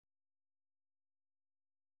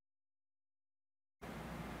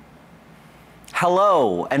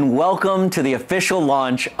Hello and welcome to the official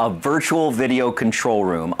launch of Virtual Video Control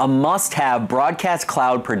Room, a must-have broadcast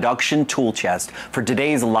cloud production tool chest for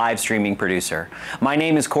today's live streaming producer. My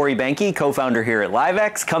name is Corey Benke, co-founder here at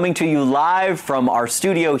LiveX, coming to you live from our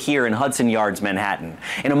studio here in Hudson Yards, Manhattan.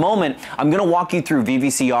 In a moment, I'm going to walk you through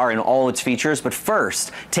VVCR and all its features, but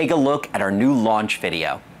first, take a look at our new launch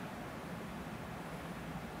video.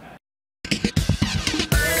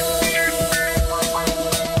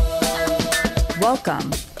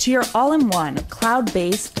 Welcome to your all-in-one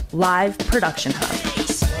cloud-based live production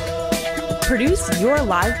hub. Produce your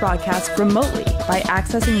live broadcast remotely by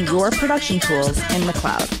accessing your production tools in the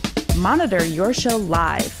cloud. Monitor your show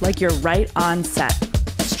live like you're right on set.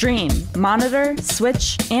 Stream, monitor,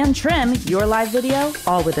 switch, and trim your live video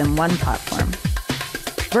all within one platform.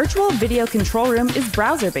 Virtual Video Control Room is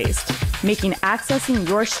browser-based, making accessing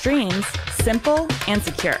your streams simple and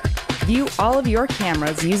secure. View all of your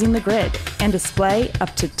cameras using the grid and display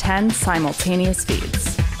up to 10 simultaneous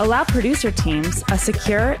feeds. Allow producer teams a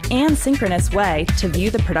secure and synchronous way to view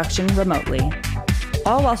the production remotely,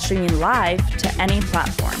 all while streaming live to any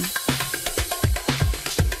platform.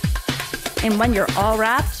 And when you're all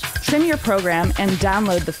wrapped, trim your program and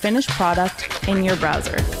download the finished product in your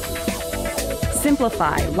browser.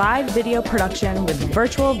 Simplify live video production with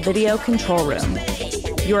Virtual Video Control Room,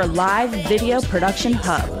 your live video production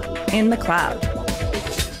hub in the cloud.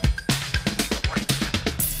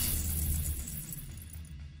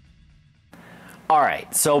 All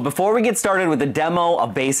right, so before we get started with the demo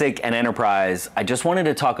of Basic and Enterprise, I just wanted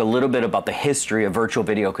to talk a little bit about the history of Virtual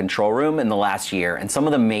Video Control Room in the last year and some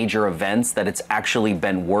of the major events that it's actually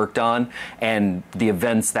been worked on and the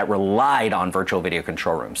events that relied on Virtual Video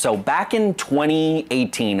Control Room. So back in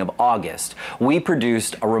 2018 of August, we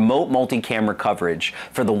produced a remote multi-camera coverage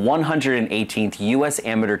for the 118th U.S.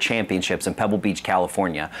 Amateur Championships in Pebble Beach,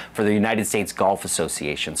 California for the United States Golf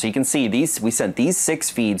Association. So you can see we sent these 6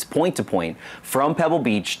 feeds point to point from Pebble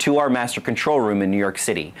Beach to our master control room in New York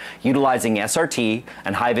City, utilizing SRT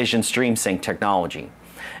and high vision stream sync technology.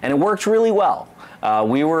 And it worked really well.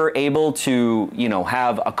 We were able to,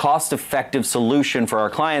 have a cost-effective solution for our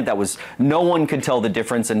client that was no one could tell the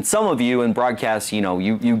difference. And some of you in broadcast,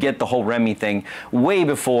 you get the whole REMI thing way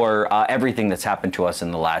before everything that's happened to us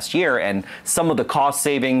in the last year, and some of the cost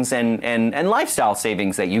savings and lifestyle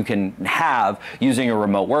savings that you can have using a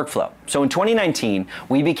remote workflow. So in 2019,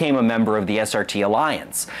 we became a member of the SRT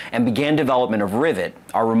Alliance and began development of Rivet,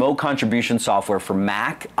 our remote contribution software for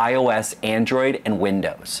Mac, iOS, Android, and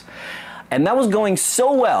Windows. And that was going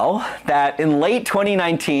so well that in late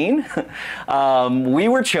 2019, we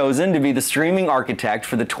were chosen to be the streaming architect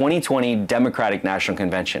for the 2020 Democratic National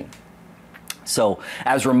Convention. So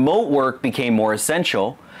as remote work became more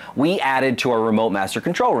essential, we added to our remote master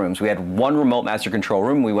control rooms. We had 1 remote master control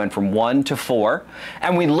room. We went from 1 to 4,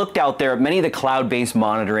 and we looked out there at many of the cloud-based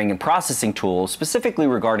monitoring and processing tools, specifically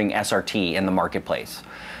regarding SRT in the marketplace.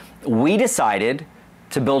 We decided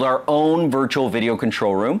to build our own virtual video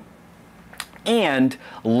control room and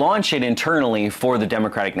launch it internally for the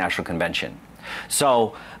Democratic National Convention.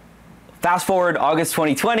 So fast forward August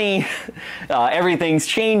 2020, everything's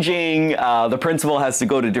changing. The principal has to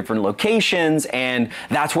go to different locations, and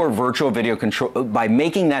that's where virtual video control, by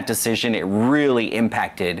making that decision, it really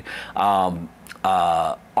impacted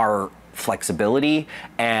our flexibility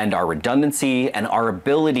and our redundancy and our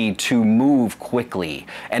ability to move quickly,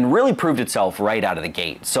 and really proved itself right out of the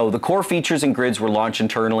gate. So the core features and grids were launched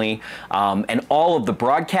internally, and all of the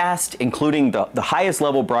broadcast, including the highest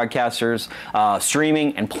level broadcasters,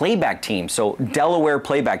 streaming and playback teams, so Delaware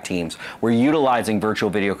playback teams, were utilizing Virtual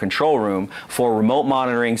Video Control Room for remote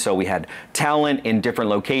monitoring. So we had talent in different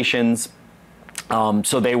locations.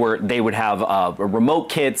 So they would have remote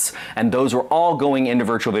kits, and those were all going into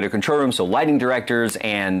Virtual Video Control Room. So lighting directors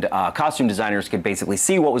and costume designers could basically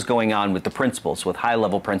see what was going on with the principals, with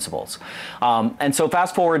high-level principals. And so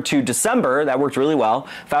fast forward to December, that worked really well.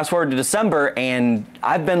 Fast forward to December, and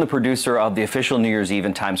I've been the producer of the official New Year's Eve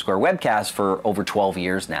in Times Square webcast for over 12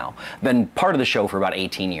 years now. Been part of the show for about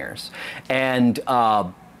 18 years. And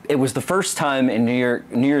it was the first time in New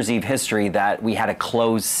Year's Eve history that we had a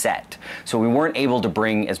closed set. So we weren't able to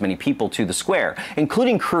bring as many people to the square,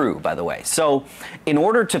 including crew, by the way. So in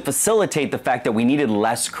order to facilitate the fact that we needed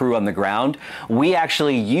less crew on the ground, we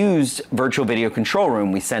actually used Virtual Video Control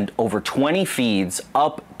Room. We sent over 20 feeds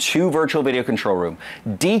up to Virtual Video Control Room,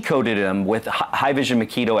 decoded them with High-Vision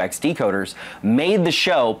Makito X decoders, made the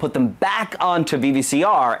show, put them back onto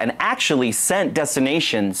VVCR, and actually sent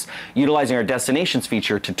destinations, utilizing our destinations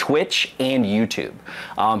feature, to Twitch and YouTube.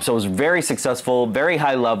 So it was very successful, very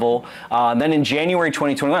high level. Then in January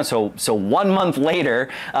 2021, so 1 month later,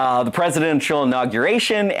 the presidential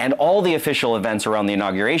inauguration and all the official events around the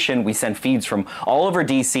inauguration, we sent feeds from all over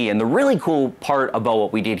DC. And the really cool part about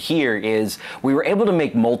what we did here is we were able to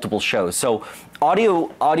make multiple shows. So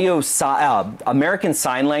American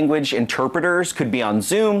Sign Language interpreters could be on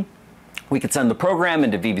Zoom. We could send the program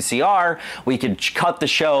into VVCR, we could cut the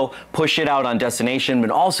show, push it out on destination, but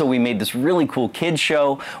also we made this really cool kids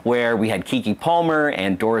show where we had Keke Palmer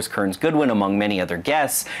and Doris Kearns Goodwin among many other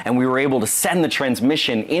guests, and we were able to send the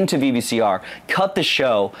transmission into VVCR, cut the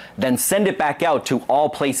show, then send it back out to all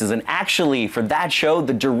places. And actually for that show,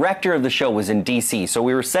 the director of the show was in DC. So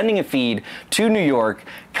we were sending a feed to New York,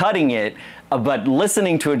 cutting it, but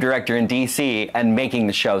listening to a director in DC and making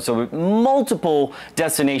the show. So multiple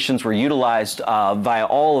destinations were utilized via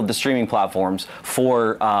all of the streaming platforms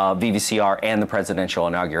for VVCR and the presidential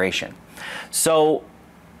inauguration. So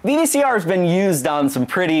VVCR has been used on some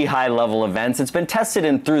pretty high level events. It's been tested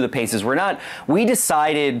in through the paces. We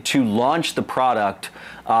decided to launch the product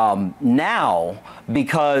now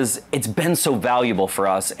because it's been so valuable for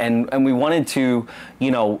us, and we wanted to,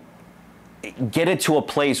 get it to a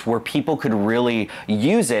place where people could really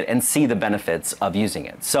use it and see the benefits of using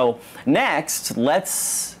it. So next,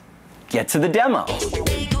 let's get to the demo.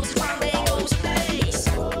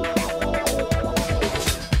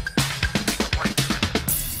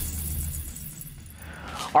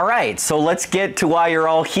 All right, so let's get to why you're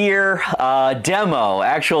all here.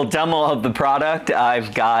 Actual demo of the product.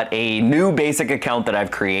 I've got a new basic account that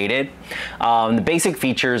I've created. The basic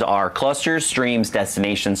features are clusters, streams,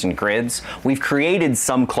 destinations, and grids. We've created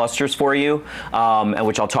some clusters for you,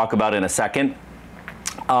 which I'll talk about in a second.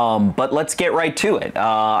 But let's get right to it.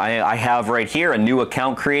 I have right here a new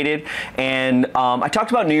account created, and I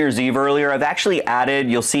talked about New Year's Eve earlier. I've actually added,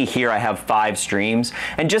 you'll see here I have 5 streams,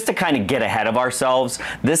 and just to kind of get ahead of ourselves,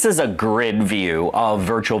 this is a grid view of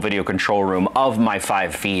Virtual Video Control Room of my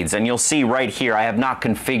 5 feeds, and you'll see right here I have not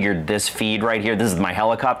configured this feed right here. This is my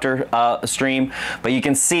helicopter stream, but you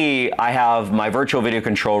can see I have my Virtual Video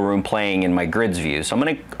Control Room playing in my grids view. So I'm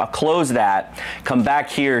going to close that, come back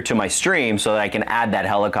here to my stream so that I can add that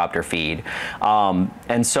helicopter feed.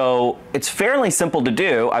 And so it's fairly simple to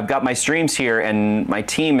do. I've got my streams here and my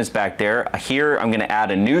team is back there. Here I'm going to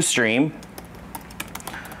add a new stream.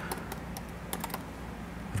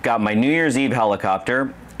 I've got my New Year's Eve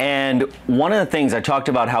helicopter. And one of the things I talked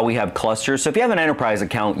about how we have clusters. So if you have an enterprise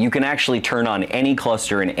account, you can actually turn on any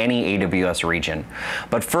cluster in any AWS region.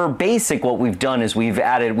 But for basic, what we've done is we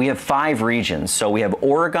have 5 regions. So we have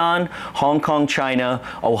Oregon, Hong Kong, China,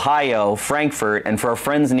 Ohio, Frankfurt, and for our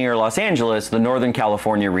friends near Los Angeles, the Northern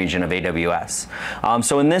California region of AWS.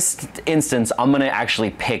 So in this instance, I'm going to actually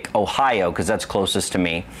pick Ohio because that's closest to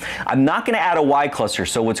me. I'm not going to add a Y cluster.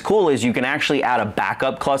 So what's cool is you can actually add a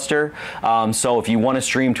backup cluster. So if you want to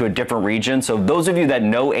stream to a different region. So those of you that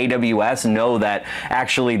know AWS know that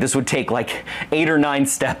actually this would take like 8 or 9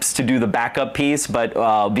 steps to do the backup piece, but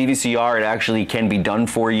VVCR, it actually can be done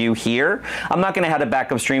for you here. I'm not going to have a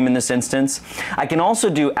backup stream in this instance. I can also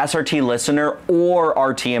do SRT listener or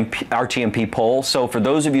RTMP poll. So for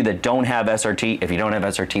those of you that don't have SRT, if you don't have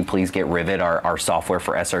SRT, please get Rivet, our software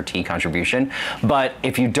for SRT contribution. But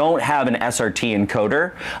if you don't have an SRT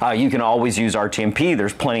encoder, you can always use RTMP.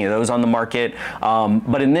 There's plenty of those on the market.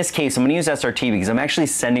 But in this case, I'm going to use SRT because I'm actually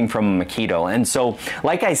sending from a Makito. And so,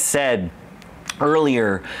 like I said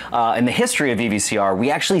earlier in the history of VVCR,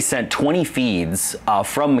 we actually sent 20 feeds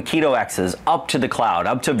from Makito X's up to the cloud,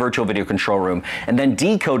 up to Virtual Video Control Room, and then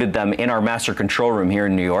decoded them in our master control room here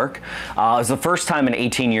in New York. It was the first time in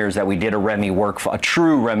 18 years that we did a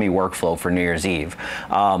true REMI workflow for New Year's Eve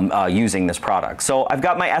using this product. So I've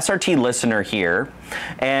got my SRT listener here,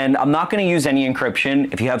 and I'm not going to use any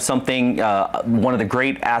encryption. If you have something, one of the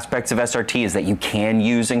great aspects of SRT is that you can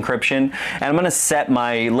use encryption, and I'm going to set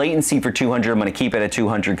my latency for 200. I'm going to keep it at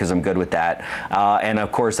 200 because I'm good with that. And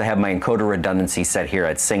of course, I have my encoder redundancy set here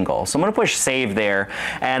at single. So I'm going to push save there.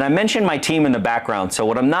 And I mentioned my team in the background. So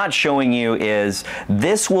what I'm not showing you is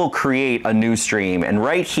this will create a new stream. And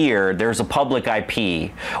right here, there's a public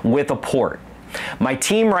IP with a port. My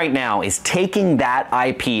team right now is taking that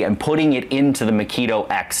IP and putting it into the Makito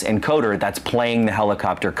X encoder that's playing the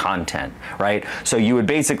helicopter content, right? So you would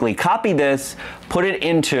basically copy this, put it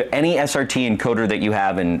into any SRT encoder that you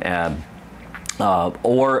have in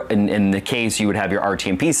or in the case you would have your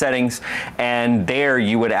RTMP settings, and there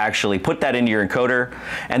you would actually put that into your encoder,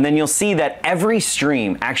 and then you'll see that every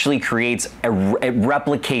stream actually creates it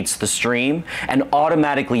replicates the stream and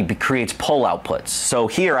automatically creates pull outputs. So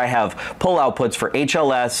here I have pull outputs for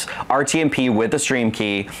HLS, RTMP with the stream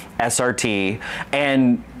key, SRT,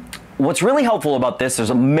 and what's really helpful about this,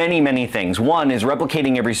 there's many things. One is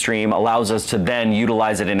replicating every stream allows us to then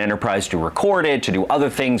utilize it in Enterprise to record it, to do other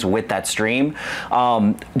things with that stream.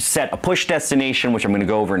 Set a push destination, which I'm going to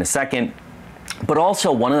go over in a second. But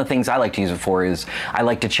also, one of the things I like to use it for is I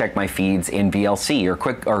like to check my feeds in VLC or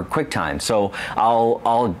QuickTime. So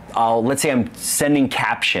I'll let's say I'm sending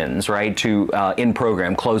captions, right, to in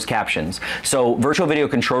program closed captions. So Virtual Video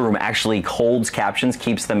Control Room actually holds captions,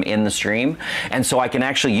 keeps them in the stream, and so I can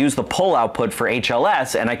actually use the pull output for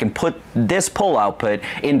HLS, and I can put this pull output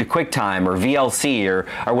into QuickTime or VLC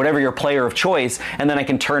or whatever your player of choice, and then I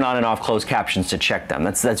can turn on and off closed captions to check them.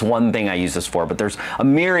 That's one thing I use this for. But there's a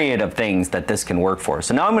myriad of things that this can work for.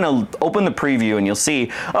 So now I'm going to open the preview and you'll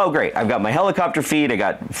see, oh great, I've got my helicopter feed, I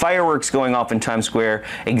got fireworks going off in Times Square,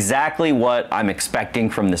 exactly what I'm expecting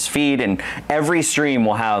from this feed, and every stream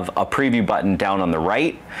will have a preview button down on the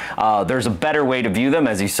right. There's a better way to view them,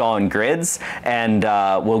 as you saw in grids, and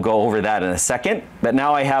we'll go over that in a second. But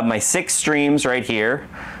now I have my 6 streams right here.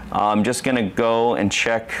 I'm just going to go and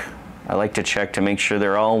check. I like to check to make sure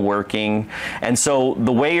they're all working. And so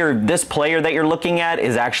the way this player that you're looking at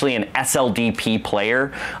is actually an SLDP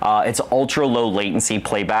player. It's ultra low latency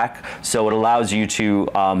playback. So it allows you to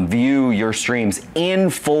view your streams in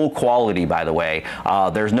full quality, by the way.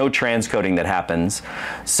 There's no transcoding that happens.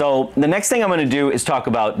 So the next thing I'm gonna do is talk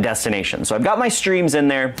about destinations. So I've got my streams in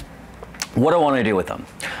there. What do I want to do with them?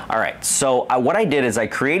 All right, so what I did is I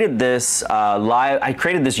created this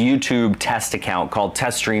YouTube test account called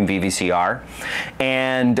Test Stream VVCR,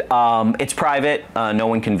 and it's private, no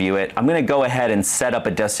one can view it. I'm going to go ahead and set up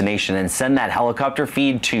a destination and send that helicopter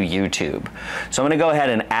feed to YouTube. So I'm going to go ahead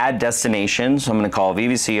and add destination. So I'm going to call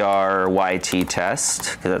VVCR YT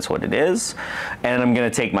test, because that's what it is. And I'm going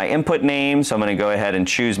to take my input name, so I'm going to go ahead and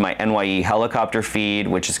choose my NYE helicopter feed,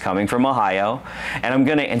 which is coming from Ohio. And I'm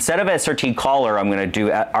going to, instead of SRT caller, I'm going to do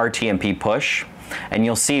RTMP push, and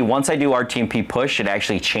you'll see once I do RTMP push, it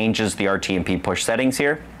actually changes the RTMP push settings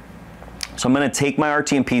here. So I'm going to take my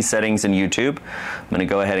RTMP settings in YouTube. I'm going to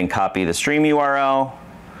go ahead and copy the stream URL,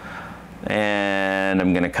 and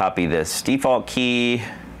I'm going to copy this default key,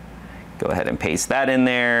 go ahead and paste that in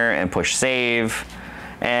there and push save.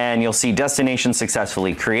 And you'll see destination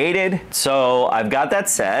successfully created. So I've got that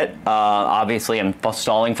set. Obviously I'm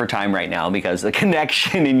stalling for time right now because the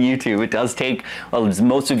connection in YouTube, it does take, well, as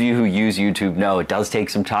most of you who use YouTube know, it does take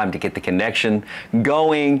some time to get the connection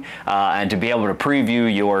going and to be able to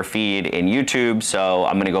preview your feed in YouTube. So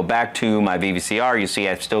I'm gonna go back to my VVCR. You see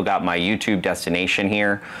I've still got my YouTube destination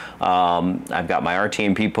here. I've got my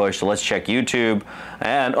RTMP push, so let's check YouTube.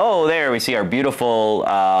 And oh, there we see our beautiful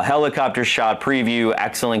helicopter shot preview,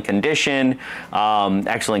 excellent condition,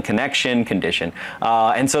 excellent connection condition.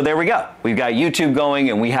 And so there we go. We've got YouTube going,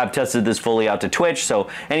 and we have tested this fully out to Twitch. So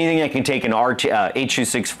anything that can take an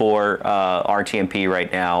H.264 RTMP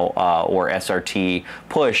right now or SRT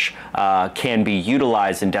push can be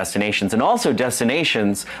utilized in destinations. And also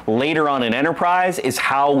destinations later on in Enterprise is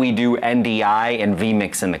how we do NDI and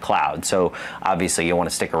vMix in the cloud. So obviously you want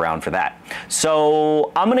to stick around for that.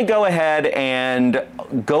 So I'm going to go ahead and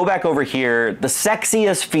go back over here. The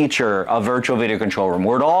sexiest feature of Virtual Video Control Room,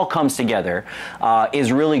 where it all comes together,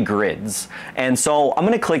 is really grids. And so I'm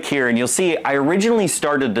going to click here, and you'll see I originally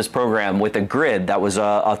started this program with a grid that was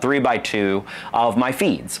a 3x2 of my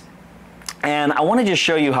feeds. And I want to just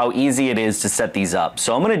show you how easy it is to set these up.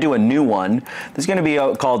 So I'm going to do a new one. This is going to be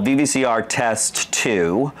called VVCR Test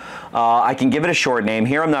 2. I can give it a short name.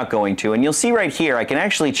 Here I'm not going to. And you'll see right here, I can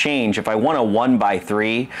actually change if I want a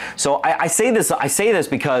 1x3. So I say this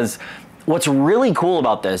because what's really cool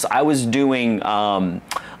about this, I was doing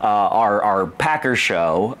our Packers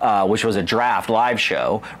show, which was a draft live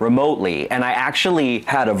show, remotely, and I actually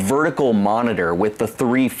had a vertical monitor with the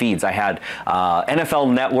 3 feeds. I had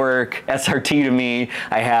NFL Network, SRT to me,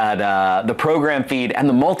 I had the program feed, and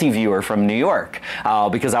the multi-viewer from New York,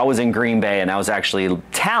 because I was in Green Bay and I was actually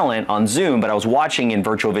talent on Zoom, but I was watching in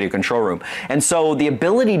Virtual Video Control Room. And so the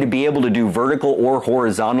ability to be able to do vertical or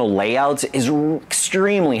horizontal layouts is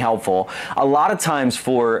extremely helpful. A lot of times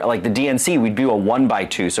for like the DNC, we'd do a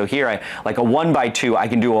 1x2. So here, like a 1x2, I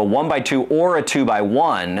can do a 1x2 or a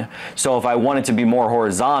 2x1. So if I want it to be more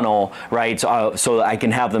horizontal, right, so I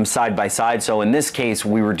can have them side by side. So in this case,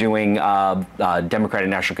 we were doing Democratic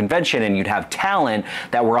National Convention, and you'd have talent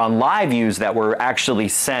that were on live views that were actually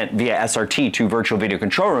sent via SRT to Virtual Video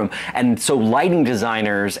Control Room. And so lighting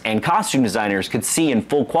designers and costume designers could see in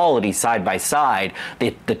full quality side by side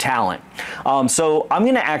the talent. So I'm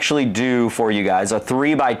going to actually do for you guys a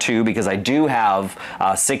 3x2 because I do have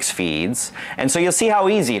 6 feeds. And so you'll see how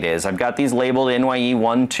easy it is. I've got these labeled NYE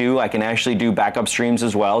 1, 2. I can actually do backup streams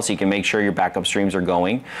as well, so you can make sure your backup streams are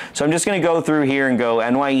going. So I'm just going to go through here and go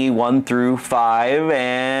NYE 1 through 5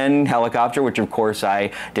 and helicopter, which of course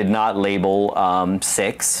I did not label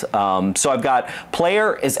 6. So I've got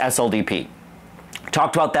player is SLDP.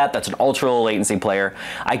 Talked about that. That's an ultra low latency player.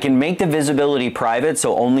 I can make the visibility private,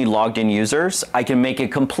 so only logged in users. I can make it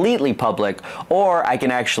completely public, or I can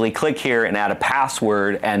actually click here and add a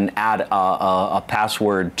password and add a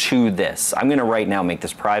password to this. I'm going to right now make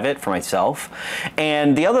this private for myself.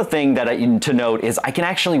 And the other thing that to note is I can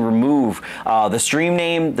actually remove the stream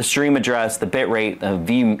name, the stream address, the bitrate,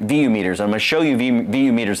 VU meters. I'm going to show you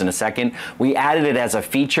VU meters in a second. We added it as a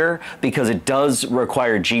feature because it does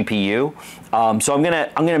require GPU. So I'm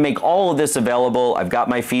gonna make all of this available. I've got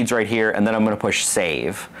my feeds right here, and then I'm gonna push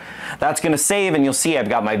save. That's gonna save, and you'll see I've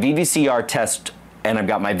got my VVCR test and I've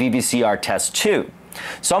got my VVCR test 2.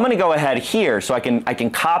 So I'm going to go ahead here, so I can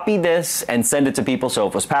copy this and send it to people. So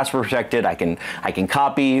if it was password protected, I can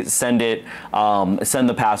copy, send it, send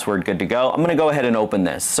the password, good to go. I'm going to go ahead and open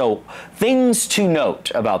this. So things to note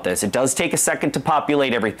about this: it does take a second to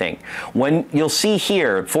populate everything. When you'll see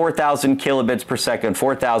here 4,000 kilobits per second,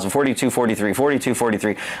 4,000, 42, 43, 42,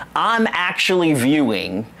 43. I'm actually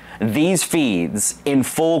viewing these feeds in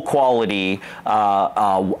full quality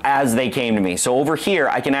as they came to me. So over here,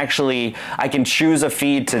 I can choose a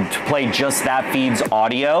feed to play just that feed's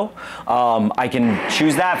audio. I can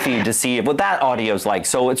choose that feed to see what that audio is like.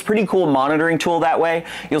 So it's a pretty cool monitoring tool that way.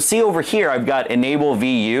 You'll see over here, I've got enable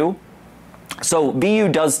VU. So VU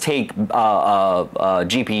does take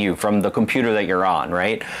GPU from the computer that you're on,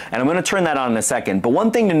 right? And I'm going to turn that on in a second. But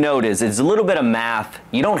one thing to note is it's a little bit of math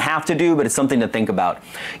you don't have to do, but it's something to think about.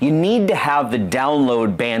 You need to have the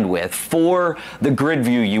download bandwidth for the grid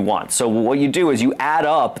view you want. So what you do is you add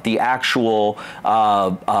up the actual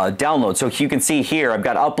download. So you can see here I've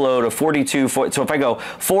got upload of 42. So if I go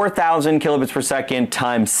 4,000 kilobits per second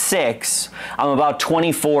times 6, I'm about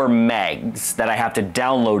 24 megs that I have to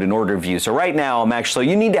download in order to view. So right now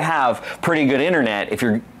you need to have pretty good internet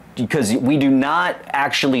because we do not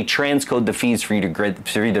actually transcode the feeds for you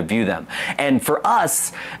to view them. And for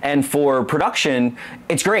us and for production,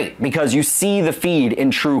 it's great because you see the feed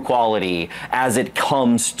in true quality as it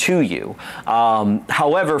comes to you.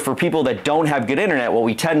 However, for people that don't have good internet, what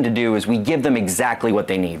we tend to do is we give them exactly what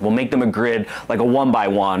they need. We'll make them a grid like a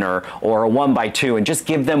 1x1 or a 1x2 and just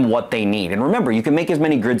give them what they need. And remember, you can make as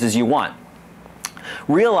many grids as you want.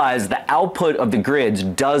 Realize the output of the grids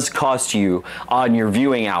does cost you on your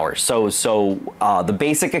viewing hours. So the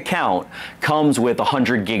basic account comes with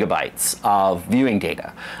 100 gigabytes of viewing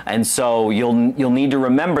data, and so you'll need to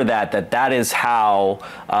remember that is how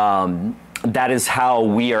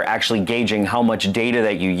we are actually gauging how much data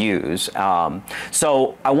that you use.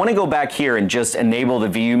 So I want to go back here and just enable the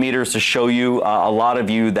VU meters to show you a lot of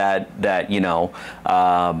you that you know.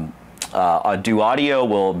 Do audio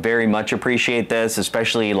will very much appreciate this,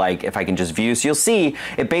 especially like if I can just view. So you'll see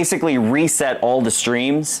it basically reset all the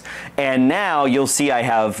streams, and now you'll see I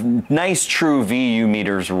have nice true VU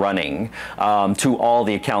meters running to all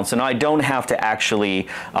the accounts. So now I don't have to actually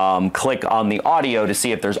click on the audio to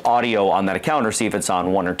see if there's audio on that account or see if it's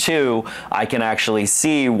on 1 or 2. I can actually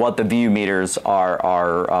see what the VU meters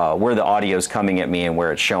are where the audio is coming at me and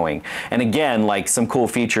where it's showing. And again, like some cool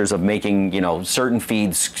features of making, you know, certain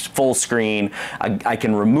feeds full screen. I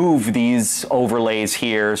can remove these overlays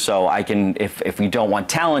here, so I can, if you don't want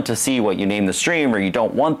talent to see what you name the stream, or you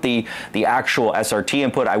don't want the actual SRT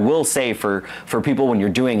input, I will say for people when you're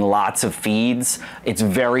doing lots of feeds, it's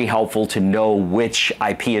very helpful to know which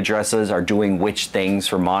IP addresses are doing which things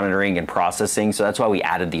for monitoring and processing. So that's why we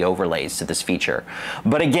added the overlays to this feature.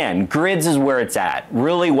 But again, grids is where it's at.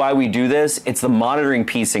 Really, why we do this, it's the monitoring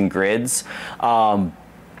piece in grids.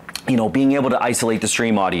 You know, being able to isolate the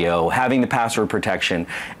stream audio, having the password protection,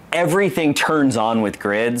 everything turns on with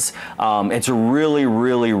grids. It's a really,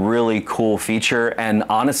 really, really cool feature. And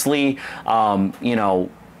honestly, you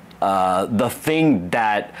know, the thing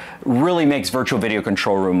that really makes Virtual Video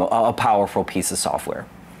Control Room a powerful piece of software.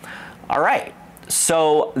 All right,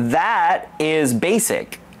 so that is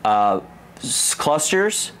basic.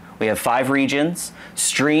 Clusters, We have 5 regions,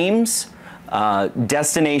 streams,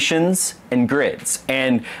 destinations, and grids.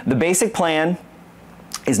 And the basic plan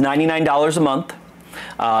is $99 a month.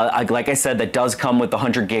 Like I said, that does come with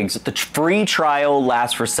 100 gigs. The free trial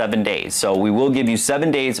lasts for 7 days. So we will give you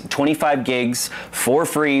 7 days, 25 gigs for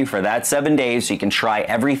free for that 7 days, so you can try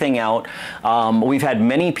everything out. We've had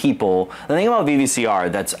many people, the thing about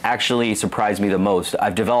VVCR that's actually surprised me the most,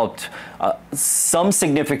 I've developed some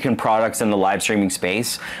significant products in the live streaming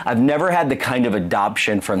space. I've never had the kind of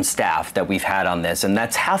adoption from staff that we've had on this, and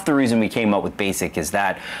that's half the reason we came up with Basic, is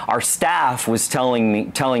that our staff was telling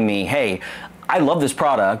me, hey, I love this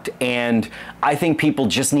product, and I think people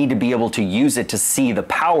just need to be able to use it to see the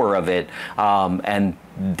power of it, and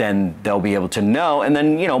then they'll be able to know, and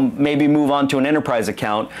then, you know, maybe move on to an enterprise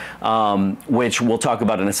account, which we'll talk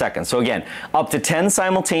about in a second. So again, up to 10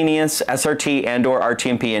 simultaneous SRT and or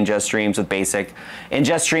RTMP ingest streams with Basic.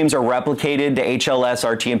 Ingest streams are replicated to HLS,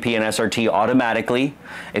 RTMP, and SRT automatically.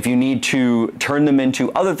 If you need to turn them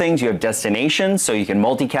into other things, you have destinations, so you can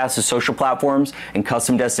multicast to social platforms, and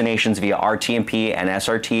custom destinations via RTMP and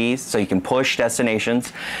SRTs, so you can push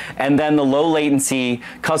destinations. And then the low latency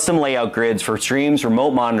custom layout grids for streams,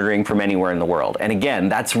 remote monitoring from anywhere in the world. And again,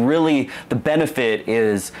 that's really the benefit,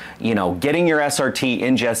 is, you know, getting your SRT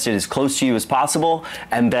ingested as close to you as possible,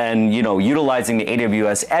 and then, you know, utilizing the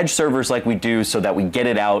AWS Edge servers like we do, so that we get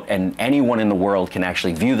it out and anyone in the world can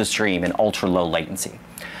actually view the stream in ultra low latency.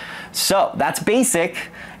 So that's Basic.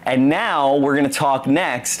 And now we're going to talk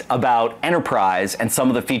next about Enterprise and some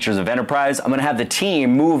of the features of Enterprise. I'm going to have the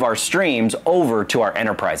team move our streams over to our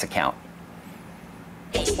Enterprise account.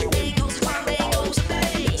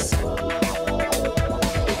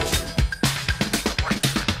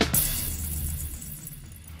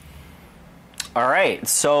 All right,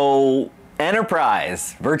 so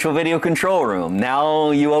Enterprise, virtual video control room. Now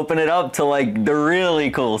you open it up to like the really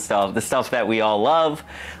cool stuff, the stuff that we all love.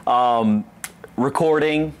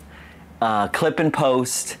 Recording, clip and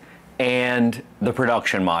post, and the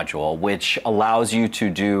production module, which allows you to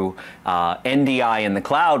do NDI in the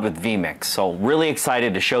cloud with vMix. So really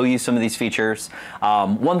excited to show you some of these features.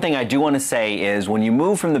 One thing I do want to say is, when you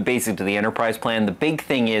move from the Basic to the Enterprise plan, the big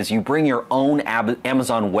thing is you bring your own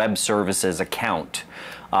Amazon Web Services account.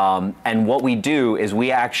 And what we do is we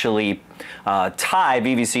actually tie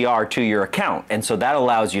VVCR to your account, and so that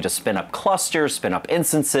allows you to spin up clusters, spin up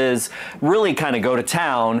instances, really kind of go to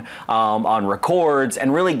town on records,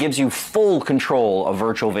 and really gives you full control of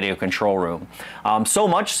virtual video control room. So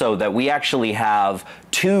much so that we actually have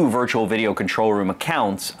 2 virtual video control room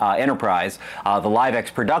accounts, Enterprise, the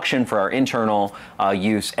LiveX production for our internal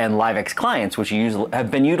use, and LiveX clients, which we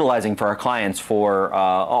have been utilizing for our clients for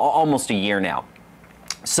almost a year now.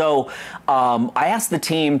 So I asked the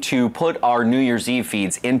team to put our New Year's Eve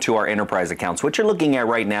feeds into our Enterprise accounts. What you're looking at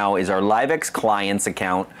right now is our LiveX clients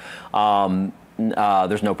account.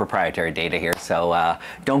 There's no proprietary data here, so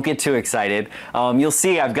don't get too excited. You'll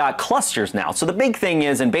see I've got clusters now. So the big thing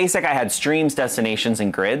is, in Basic I had streams, destinations,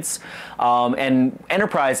 and grids, and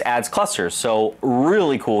Enterprise adds clusters. So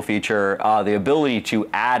really cool feature, the ability to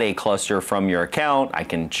add a cluster from your account. I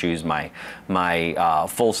can choose my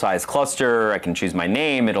full-size cluster, I can choose my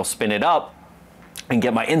name, it'll spin it up and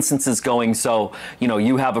get my instances going. So, you know,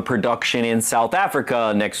 you have a production in South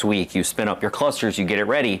Africa next week, you spin up your clusters, you get it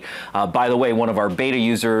ready. By the way, one of our beta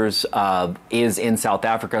users is in South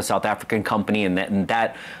Africa, South African company, and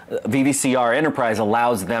that VVCR Enterprise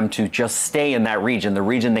allows them to just stay in that region, the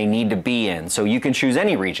region they need to be in. So you can choose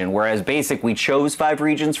any region, whereas Basic, we chose 5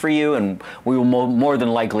 regions for you, and we will more than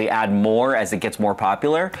likely add more as it gets more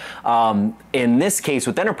popular. In this case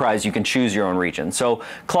with Enterprise, you can choose your own region. So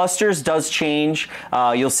clusters does change.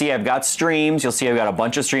 You'll see I've got streams. You'll see I've got a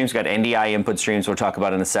bunch of streams. Got NDI input streams we'll talk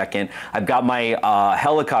about in a second. I've got my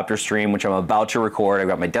helicopter stream, which I'm about to record. I've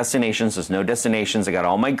got my destinations. There's no destinations. I got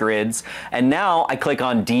all my grids. And now I click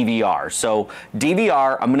on DVR. So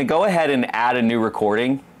DVR, I'm going to go ahead and add a new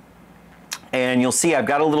recording. And you'll see I've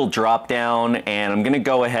got a little drop down, and I'm going to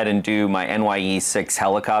go ahead and do my NYE6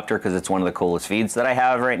 helicopter because it's one of the coolest feeds that I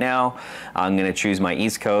have right now. I'm going to choose my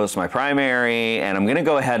East Coast, my primary, and I'm going to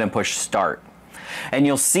go ahead and push start. And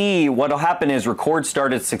you'll see what'll happen is record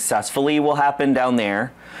started successfully will happen down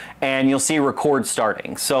there, and you'll see record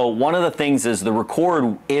starting. So one of the things is the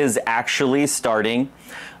record is actually starting.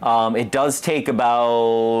 It does take about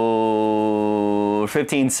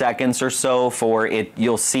 15 seconds or so for it.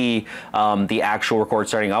 You'll see the actual record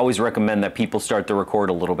starting. I always recommend that people start the record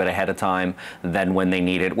a little bit ahead of time than when they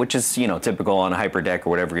need it, which is, you know, typical on a hyperdeck or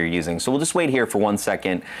whatever you're using. So we'll just wait here for 1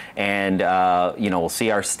 second, and you know, we'll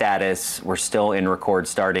see our status. We're still in record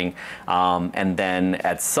starting, and then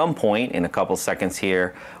at some point in a couple seconds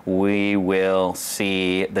here, we will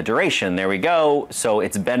see the duration. There we go. So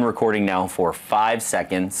it's been recording now for 5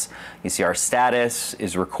 seconds. You see our status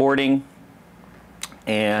is recording.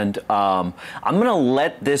 And I'm gonna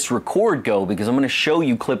let this record go because I'm gonna show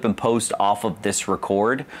you clip and post off of this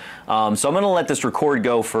record. So I'm gonna let this record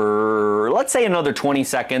go for, let's say, another 20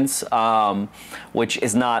 seconds, which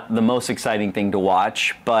is not the most exciting thing to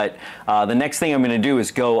watch. But the next thing I'm gonna do is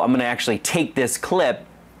I'm gonna actually take this clip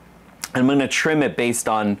and I'm gonna trim it based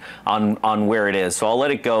on where it is. So I'll let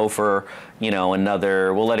it go for,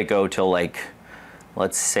 we'll let it go till like,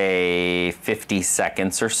 let's say 50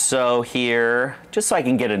 seconds or so here, just so I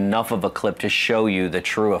can get enough of a clip to show you the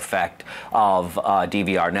true effect of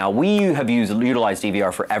DVR. Now, we have utilized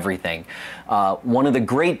DVR for everything. One of the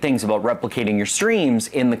great things about replicating your streams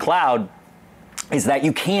in the cloud is that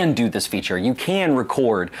you can do this feature. You can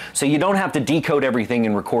record, so you don't have to decode everything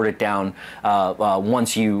and record it down.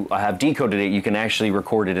 Once you have decoded it, you can actually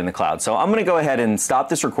record it in the cloud. So I'm gonna go ahead and stop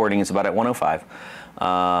this recording. It's about at 1:05.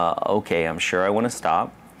 Okay, I'm sure I want to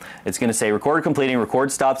stop. It's going to say record completing,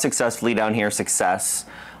 record stopped successfully down here, success.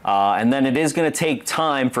 And then it is going to take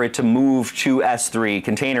time for it to move to S3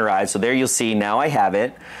 containerized. So there you'll see now I have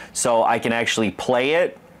it. So I can actually play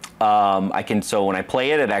it. So when I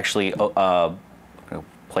play it, it actually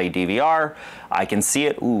play DVR. I can see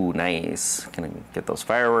it. Ooh, nice. Can I get those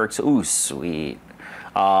fireworks? Ooh, sweet.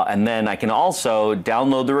 And then I can also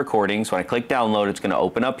download the recording. So when I click download, it's going to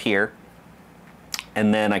open up here.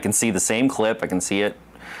 And then I can see the same clip, I can see it.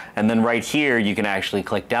 And then right here, you can actually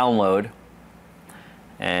click download.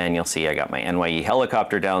 And you'll see I got my NYE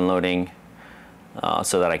helicopter downloading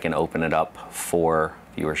so that I can open it up for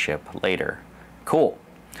viewership later. Cool.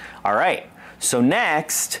 All right, so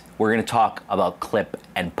next, we're gonna talk about clip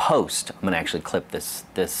and post. I'm gonna actually clip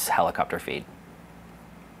this helicopter feed.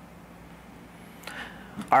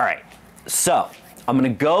 All right, so I'm gonna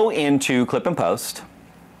go into clip and post.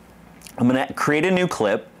 I'm gonna create a new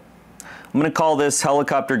clip. I'm gonna call this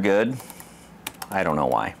helicopter good. I don't know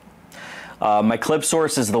why. My clip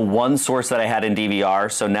source is the one source that I had in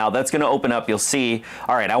DVR. So now that's gonna open up, you'll see,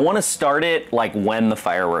 all right, I wanna start it like when the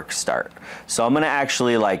fireworks start. So I'm gonna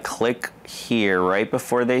actually like click here right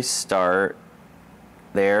before they start.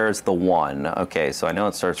 There's the 1. Okay, so I know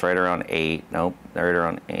it starts right around 8. Nope, right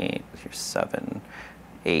around 8, here's 7,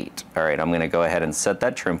 8. All right, I'm gonna go ahead and set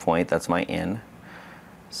that trim point, that's my in.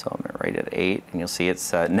 So I'm gonna write it 8, and you'll see it's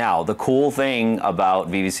set. Now, the cool thing about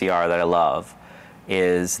VVCR that I love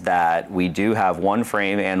is that we do have 1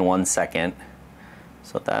 frame and 1 second.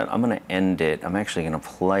 So that I'm gonna end it. I'm actually gonna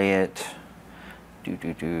play it.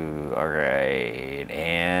 All right,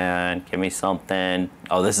 and give me something.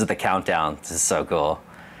 Oh, this is the countdown. This is so cool.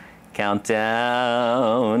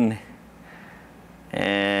 Countdown.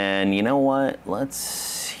 And you know what?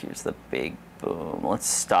 Here's the big boom. Let's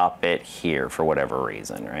stop it here for whatever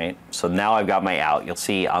reason, right? So now I've got my out. You'll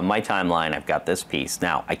see on my timeline, I've got this piece.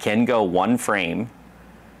 Now, I can go 1 frame.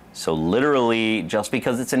 So literally, just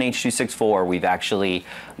because it's an H.264, we've actually,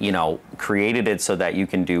 created it so that you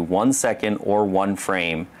can do 1 second or 1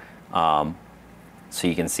 frame. So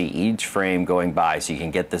you can see each frame going by, so you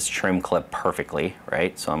can get this trim clip perfectly,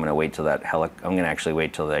 right? So I'm gonna wait till I'm gonna actually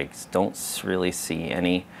wait till I don't really see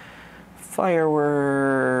any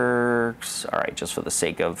fireworks. All right, just for the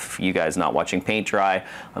sake of you guys not watching paint dry,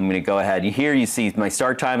 I'm gonna go ahead. Here you see my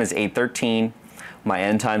start time is 8:13. My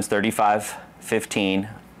end time's 35:15.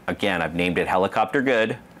 Again, I've named it helicopter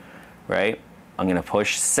good, right? I'm gonna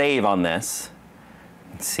push save on this.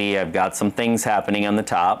 See, I've got some things happening on the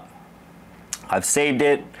top. I've saved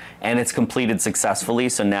it and it's completed successfully.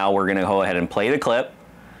 So now we're gonna go ahead and play the clip.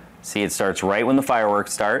 See, it starts right when the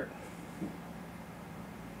fireworks start.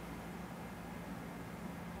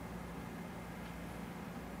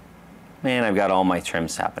 And I've got all my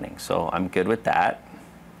trims happening, so I'm good with that.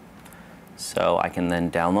 So I can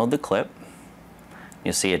then download the clip.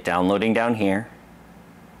 You'll see it downloading down here.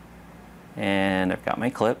 And I've got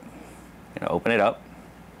my clip. I'm gonna open it up.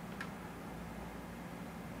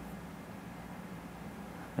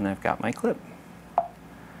 And I've got my clip.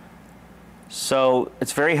 So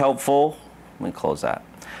it's very helpful. Let me close that.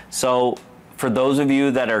 So for those of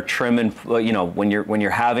you that are trimming, when you're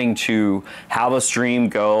having to have a stream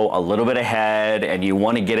go a little bit ahead and you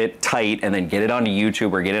want to get it tight and then get it onto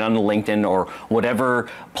YouTube or get it onto LinkedIn or whatever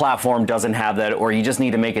platform doesn't have that, or you just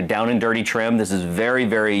need to make a down and dirty trim, this is very,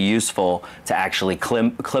 very useful to actually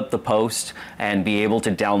clip the post and be able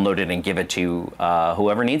to download it and give it to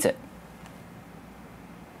whoever needs it.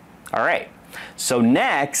 All right, so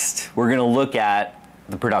next we're gonna look at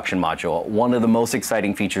the production module, one of the most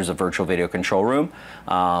exciting features of Virtual Video Control Room.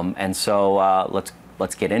 And so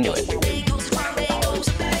let's get into it.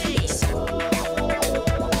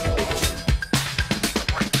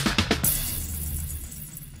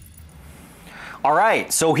 All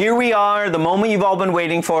right, so here we are, the moment you've all been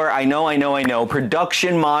waiting for. I know.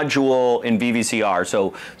 Production module in VVCR.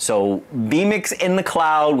 So vMix in the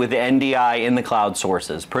cloud with the NDI in the cloud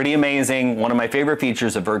sources. Pretty amazing. One of my favorite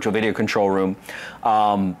features of Virtual Video Control Room.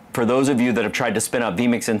 For those of you that have tried to spin up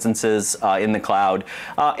vMix instances in the cloud,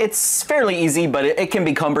 it's fairly easy, but it can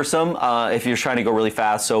be cumbersome if you're trying to go really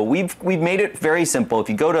fast. So we've made it very simple. If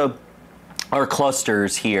you go to our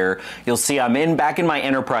clusters here, you'll see I'm back in my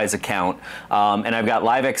enterprise account, and I've got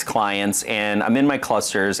LiveX clients, and I'm in my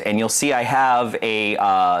clusters, and you'll see I have a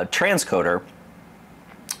transcoder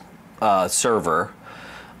server.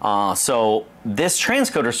 So this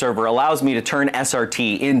transcoder server allows me to turn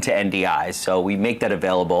SRT into NDI, so we make that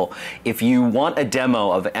available. If you want a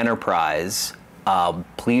demo of enterprise,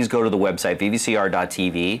 please go to the website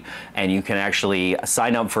vvcr.tv, and you can actually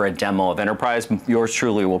sign up for a demo of enterprise. Yours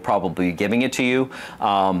truly will probably be giving it to you,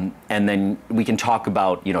 and then we can talk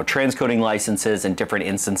about transcoding licenses and different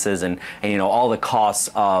instances, and all the costs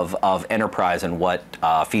of enterprise and what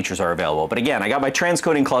features are available. But again, I got my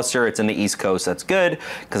transcoding cluster. It's in the East Coast. That's good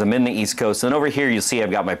because I'm in the East Coast. And then over here you'll see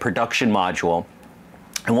I've got my production module.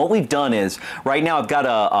 And what we've done is, right now I've got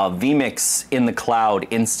a vMix in the cloud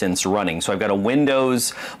instance running. So I've got a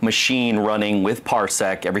Windows machine running with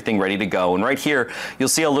Parsec, everything ready to go. And right here, you'll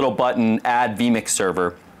see a little button, Add vMix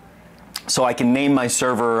Server. So I can name my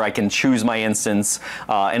server, I can choose my instance,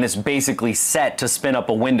 and it's basically set to spin up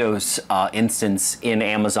a Windows instance in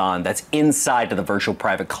Amazon that's inside of the virtual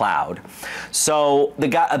private cloud. So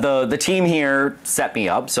the team here set me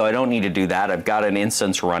up, so I don't need to do that. I've got an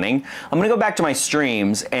instance running. I'm gonna go back to my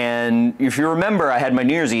streams, and if you remember, I had my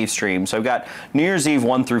New Year's Eve stream. So I've got New Year's Eve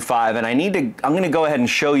 1 through 5, and I'm gonna go ahead and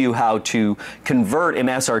show you how to convert an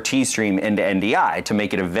SRT stream into NDI to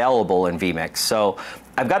make it available in vMix. So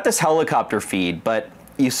I've got this helicopter feed, but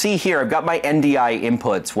you see here, I've got my NDI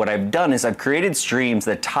inputs. What I've done is I've created streams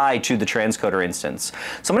that tie to the transcoder instance.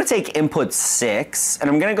 So I'm gonna take input 6, and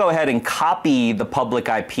I'm gonna go ahead and copy the public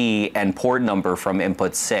IP and port number from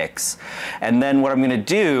input 6. And then what I'm gonna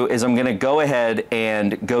do is I'm gonna go ahead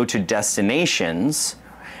and go to destinations,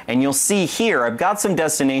 and you'll see here, I've got some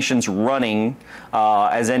destinations running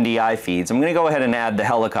as NDI feeds. I'm gonna go ahead and add the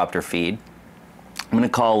helicopter feed. I'm gonna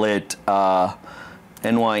call it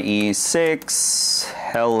NYE6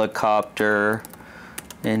 helicopter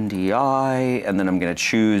NDI, and then I'm going to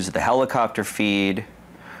choose the helicopter feed,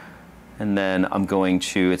 and then I'm going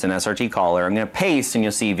to, it's an SRT caller, I'm going to paste, and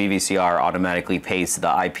you'll see VVCR automatically paste the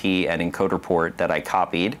IP and encoder port that I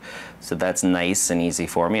copied. So that's nice and easy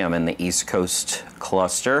for me. I'm in the East Coast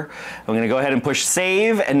cluster. I'm going to go ahead and push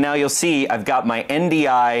save, and now you'll see I've got my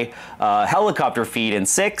NDI helicopter feed in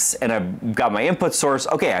 6, and I've got my input source.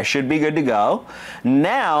 Okay, I should be good to go.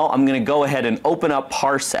 Now I'm going to go ahead and open up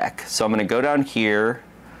Parsec. So I'm going to go down here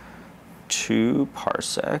to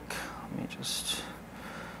Parsec. Let me just,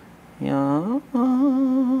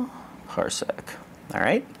 Parsec. All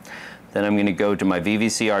right. Then I'm going to go to my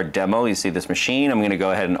VVCR demo. You see this machine. I'm going to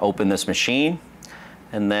go ahead and open this machine.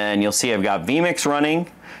 And then you'll see I've got vMix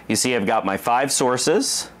running. You see I've got my 5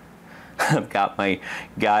 sources. I've got my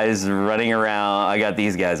guys running around. I got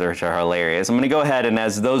these guys, which are hilarious. I'm going to go ahead, and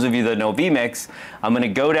as those of you that know vMix, I'm going to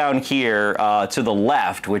go down here to the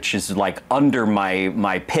left, which is like under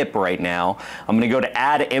my pip right now. I'm going to go to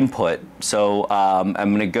add input. So I'm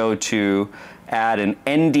going to go to add an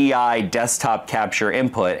NDI desktop capture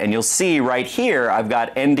input, and you'll see right here I've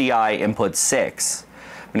got NDI input 6.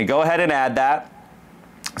 I'm going to go ahead and add that.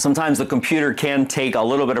 Sometimes the computer can take a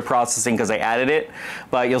little bit of processing because I added it,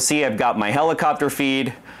 but you'll see I've got my helicopter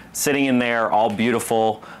feed sitting in there, all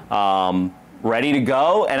beautiful, ready to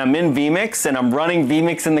go, and I'm in vMix, and I'm running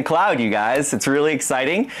vMix in the cloud, you guys. It's really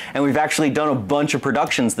exciting, and we've actually done a bunch of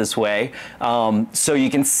productions this way. So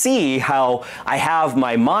you can see how I have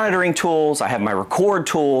my monitoring tools, I have my record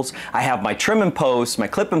tools, I have my trim and post, my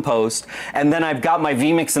clip and post, and then I've got my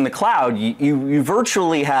vMix in the cloud. You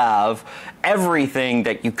virtually have everything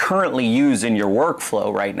that you currently use in your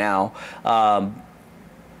workflow right now,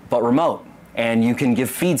 but remote. And you can give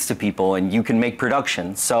feeds to people, and you can make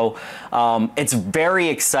productions. So it's very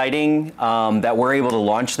exciting that we're able to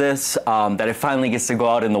launch this, that it finally gets to go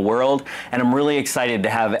out in the world. And I'm really excited to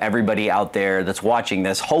have everybody out there that's watching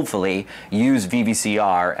this, hopefully, use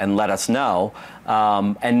VVCR and let us know.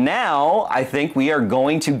 And now I think we are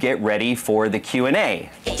going to get ready for the Q&A.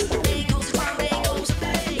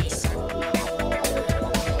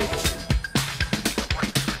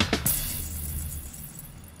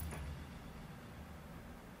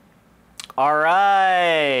 All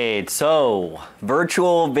right, so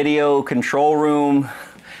virtual video control room.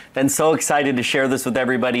 Been so excited to share this with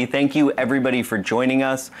everybody. Thank you everybody for joining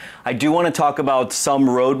us. I do want to talk about some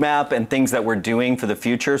roadmap and things that we're doing for the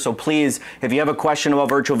future. So please, if you have a question about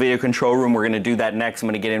Virtual Video Control Room, we're going to do that next. I'm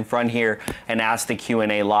going to get in front here and ask the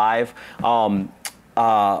Q&A live.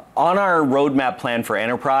 On our roadmap plan for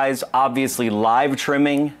enterprise, obviously live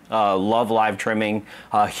trimming, love live trimming,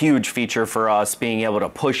 a huge feature for us, being able to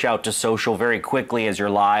push out to social very quickly as you're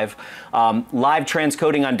live. Live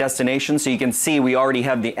transcoding on destination, so you can see we already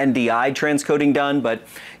have the NDI transcoding done, but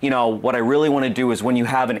you know what I really want to do is when you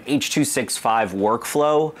have an H.265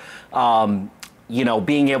 workflow, you know,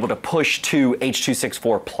 being able to push to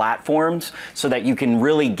H.264 platforms so that you can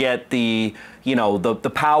really get the, you know, the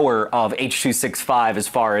power of H.265 as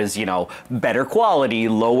far as, you know, better quality,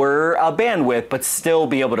 lower bandwidth, but still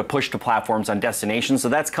be able to push to platforms on destinations. So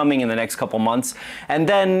that's coming in the next couple months. And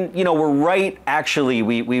then, you know, we're right, actually,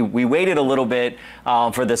 we waited a little bit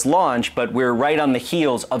for this launch, but we're right on the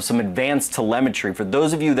heels of some advanced telemetry. For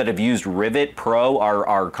those of you that have used Rivet Pro,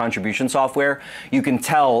 our contribution software, you can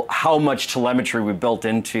tell how much telemetry we built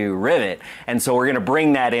into Rivet. And so we're going to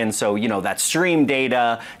bring that in. So, you know, that stream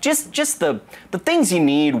data, just the things you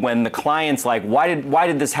need when the client's like, why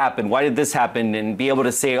did this happen? Why did this happen? And be able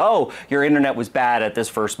to say, oh, your internet was bad at this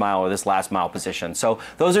first mile or this last mile position. So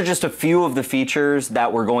those are just a few of the features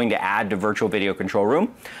that we're going to add to Virtual Video Control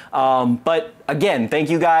Room. But again, thank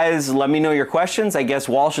you guys. Let me know your questions. I guess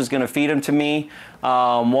Walsh is going to feed them to me.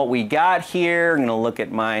 What we got here, I'm going to look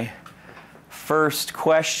at my first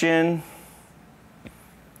question.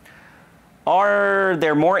 Are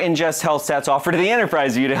there more ingest health stats offered to the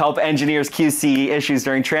enterprise view to help engineers QC issues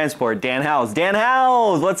during transport? Dan Howes. Dan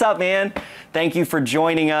Howes, what's up, man? Thank you for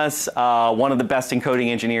joining us. One of the best encoding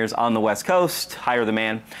engineers on the West Coast. Hire the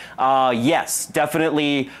man. Yes,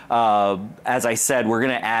 definitely. As I said, we're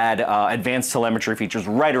going to add advanced telemetry features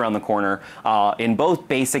right around the corner in both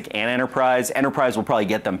basic and enterprise. Enterprise will probably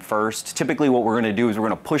get them first. Typically, what we're going to do is we're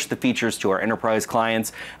going to push the features to our enterprise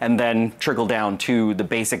clients and then trickle down to the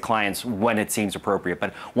basic clients when it seems appropriate.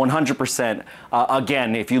 But 100%,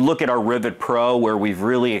 again, if you look at our Rivet Pro, where we've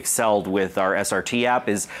really excelled with our SRT app,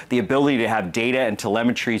 is the ability to have data and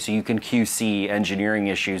telemetry so you can QC engineering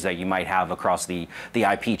issues that you might have across the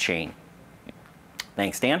IP chain.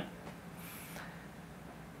 Thanks, Dan.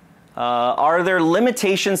 Are there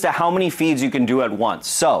limitations to how many feeds you can do at once?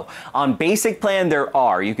 So on basic plan, there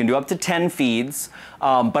are. You can do up to 10 feeds,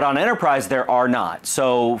 but on enterprise, there are not.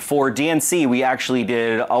 So for DNC, we actually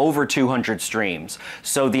did over 200 streams.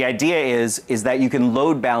 So the idea is that you can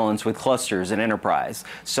load balance with clusters in enterprise.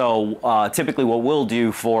 So typically what we'll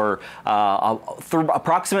do for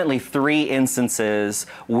approximately 3 instances,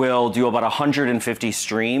 we'll do about 150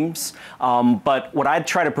 streams. But what I'd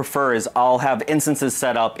try to prefer is I'll have instances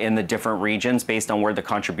set up in the different regions based on where the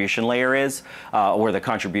contribution layer is, where the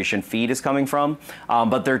contribution feed is coming from.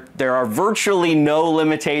 But there are virtually no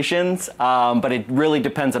limitations, but it really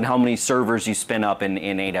depends on how many servers you spin up in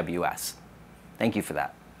AWS. Thank you for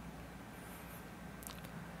that.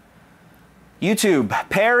 YouTube,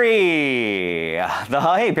 Perry.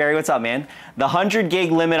 Hey Perry, what's up, man? The 100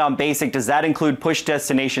 gig limit on basic, does that include push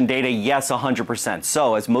destination data? Yes, 100%.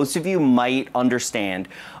 So as most of you might understand,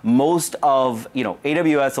 most of, you know,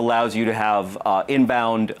 AWS allows you to have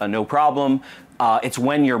inbound, no problem. It's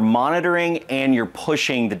when you're monitoring and you're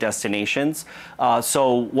pushing the destinations.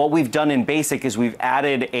 So what we've done in basic is we've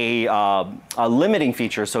added a limiting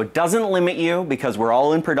feature. So it doesn't limit you because we're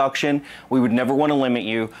all in production. We would never want to limit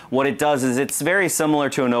you. What it does is it's very similar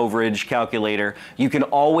to an overage calculator. You can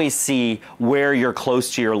always see where you're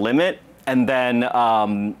close to your limit. And then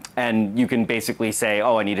and you can basically say,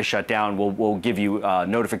 oh, I need to shut down. We'll give you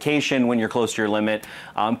notification when you're close to your limit.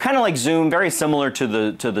 Kind of like Zoom, very similar to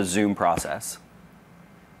the Zoom process.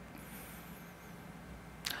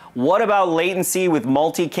 What about latency with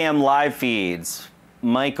multicam live feeds?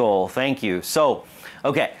 Michael, thank you. So,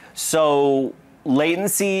 okay, so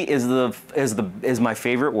latency is my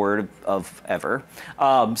favorite word of ever.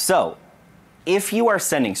 So, if you are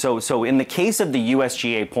sending, so in the case of the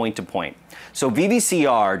USGA point-to-point, so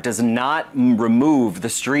VVCR does not remove the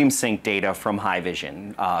stream sync data from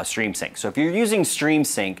Haivision stream sync. So if you're using stream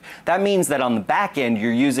sync, that means that on the back end,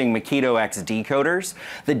 you're using Makito X decoders.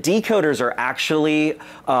 The decoders are actually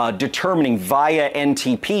determining via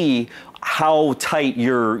NTP how tight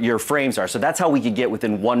your frames are. So that's how we could get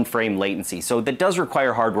within 1 frame latency. So that does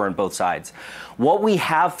require hardware on both sides. What we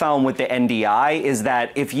have found with the NDI is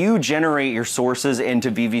that if you generate your sources into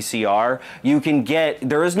VVCR, you can get,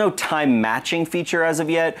 there is no time matching feature as of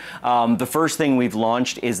yet. The first thing we've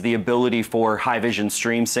launched is the ability for High-Vision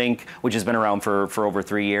Stream Sync, which has been around for over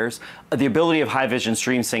 3 years. The ability of High-Vision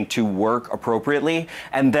Stream Sync to work appropriately.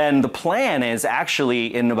 And then the plan is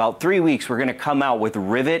actually in about 3 weeks, we're gonna come out with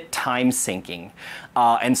Rivet time syncing.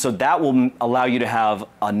 And so that will allow you to have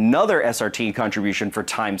another SRT contribution for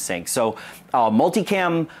time sync. So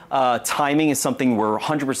multicam timing is something we're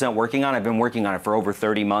 100% working on. I've been working on it for over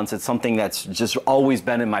 30 months. It's something that's just always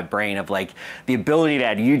been in my brain of like the ability to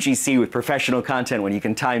add UGC with professional content when you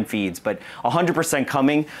can time feeds, but 100%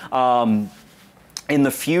 coming. In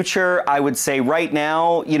the future, I would say right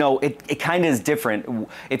now, you know, it kind of is different.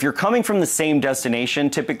 If you're coming from the same destination,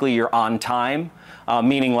 typically you're on time.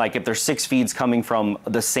 Meaning like if there's 6 feeds coming from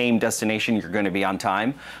the same destination, you're going to be on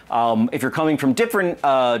time. If you're coming from different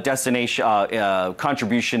destination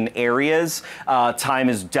contribution areas, time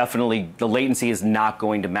is definitely, the latency is not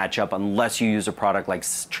going to match up unless you use a product like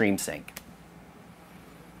StreamSync.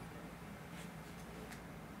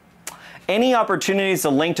 Any opportunities to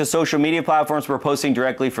link to social media platforms we're posting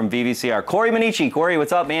directly from VVCR? Corey Manici. Corey,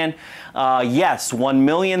 what's up, man? Yes,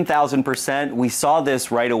 1,000,000%. We saw this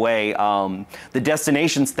right away. The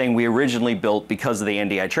destinations thing we originally built because of the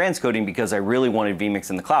NDI transcoding, because I really wanted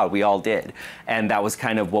vMix in the cloud. We all did. And that was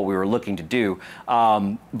kind of what we were looking to do.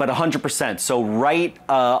 But 100%. So right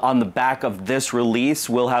on the back of this release,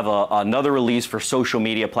 we'll have another release for social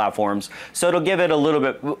media platforms. So it'll give it a little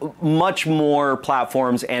bit, much more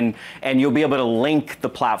platforms, and you'll be able to link the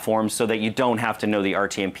platforms so that you don't have to know the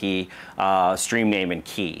RTMP stream name and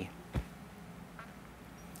key.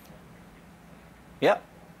 Yep.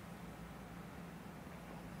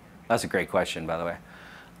 That's a great question, by the way.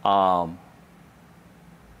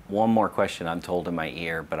 One more question I'm told in my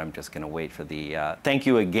ear, but I'm just going to wait for the... thank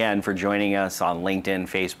you again for joining us on LinkedIn,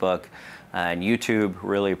 Facebook, and YouTube.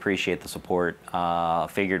 Really appreciate the support.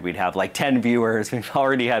 Figured we'd have like 10 viewers. We've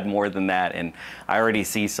already had more than that, and I already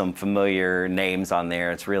see some familiar names on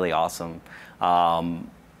there. It's really awesome.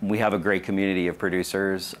 We have a great community of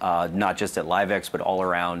producers, not just at LiveX, but all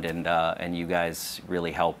around, and you guys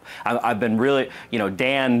really help. I've been really, you know,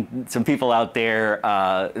 Dan, some people out there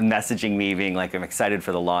messaging me being like, I'm excited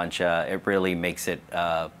for the launch. It really makes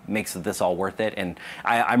this all worth it, and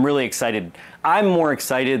I'm really excited. I'm more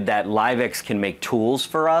excited that LiveX can make tools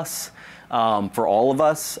for us, for all of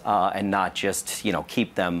us, and not just, you know,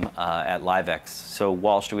 keep them at LiveX. So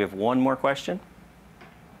Walsh, do we have one more question?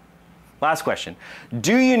 Last question.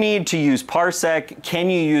 Do you need to use Parsec?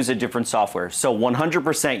 Can you use a different software? So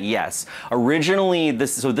 100% yes. Originally,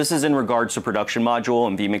 this is in regards to production module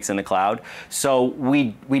and vMix in the cloud. So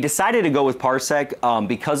we decided to go with Parsec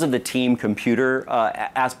because of the team computer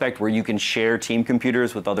aspect where you can share team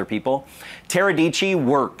computers with other people. Teradici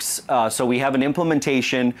works. So we have an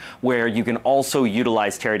implementation where you can also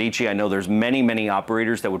utilize Teradici. I know there's many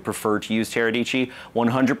operators that would prefer to use Teradici.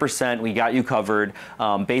 100%, we got you covered.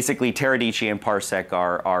 Basically, Teradici and Parsec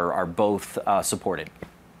are both supported.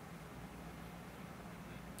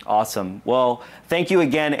 Awesome. Well, thank you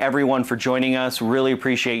again, everyone, for joining us. Really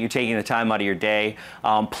appreciate you taking the time out of your day.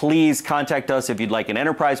 Please contact us if you'd like an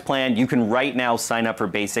enterprise plan. You can right now sign up for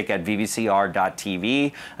basic at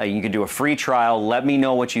vvcr.tv. You can do a free trial. Let me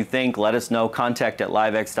know what you think. Let us know. Contact at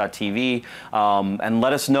livex.tv, and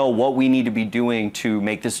let us know what we need to be doing to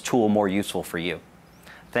make this tool more useful for you.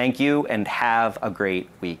 Thank you, and have a great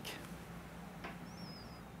week.